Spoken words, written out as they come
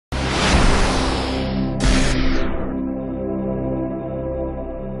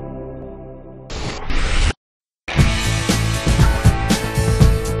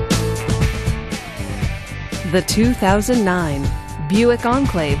The 2009 Buick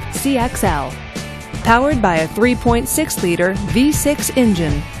Enclave CXL. Powered by a 3.6-liter V6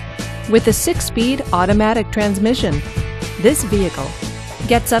 engine with a 6-speed automatic transmission, this vehicle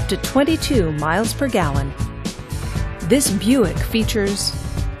gets up to 22 miles per gallon. This Buick features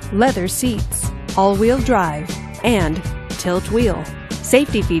leather seats, all-wheel drive, and tilt wheel.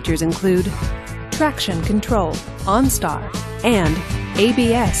 Safety features include traction control, OnStar, and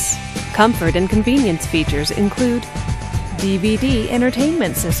ABS. Comfort and convenience features include DVD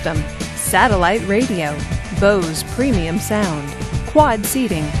entertainment system, satellite radio, Bose premium sound, quad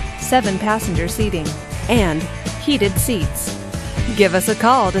seating, 7-passenger seating, and heated seats. Give us a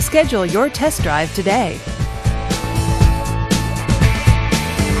call to schedule your test drive today.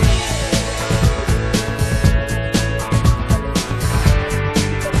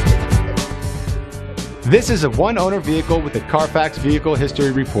 This is a one-owner vehicle with a Carfax Vehicle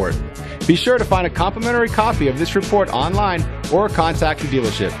History Report. Be sure to find a complimentary copy of this report online or contact the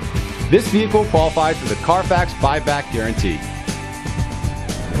dealership. This vehicle qualifies for the Carfax Buyback Guarantee.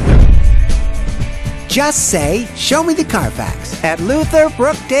 Just say, "Show me the Carfax" at Luther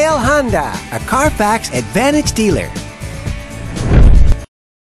Brookdale Honda, a Carfax Advantage dealer.